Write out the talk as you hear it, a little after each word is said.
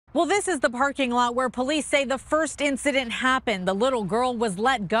Well, this is the parking lot where police say the first incident happened. The little girl was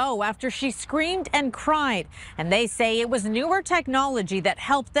let go after she screamed and cried. And they say it was newer technology that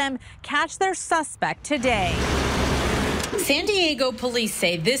helped them catch their suspect today. San Diego police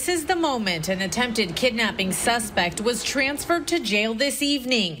say this is the moment an attempted kidnapping suspect was transferred to jail this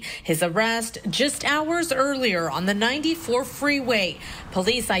evening. His arrest just hours earlier on the 94 freeway.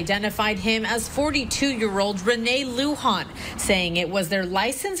 Police identified him as 42-year-old Rene Lujan, saying it was their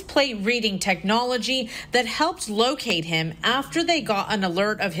license plate reading technology that helped locate him after they got an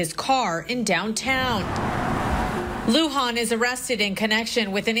alert of his car in downtown. Lujan is arrested in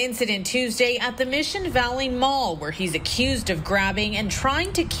connection with an incident Tuesday at the Mission Valley Mall, where he's accused of grabbing and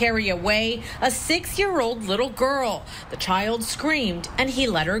trying to carry away a 6-year-old little girl. The child screamed and he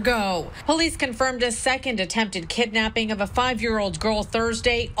let her go. Police confirmed a second attempted kidnapping of a 5-year-old girl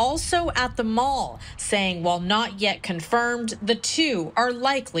Thursday, also at the mall, saying while not yet confirmed, the two are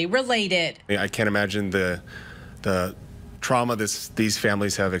likely related. I can't imagine the trauma these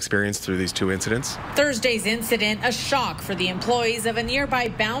families have experienced through these two incidents. Thursday's incident, a shock for the employees of a nearby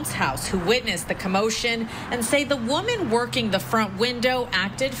bounce house who witnessed the commotion and say the woman working the front window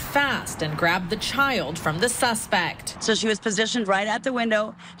acted fast and grabbed the child from the suspect. So she was positioned right at the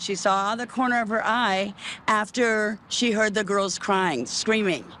window. She saw the corner of her eye after she heard the girls crying,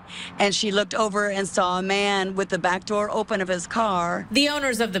 screaming. And she looked over and saw a man with the back door open of his car. The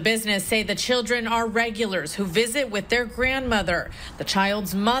owners of the business say the children are regulars who visit with their grandmother. The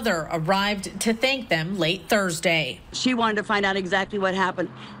child's mother arrived to thank them late Thursday. She wanted to find out exactly what happened.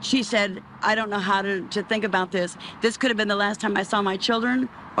 She said, I don't know how to think about this. This could have been the last time I saw my children,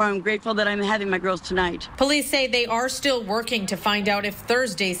 or I'm grateful that I'm having my girls tonight. Police say they are still working to find out if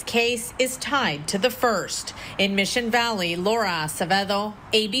Thursday's case is tied to the first. In Mission Valley, Laura Acevedo,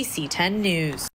 ABC 10 News.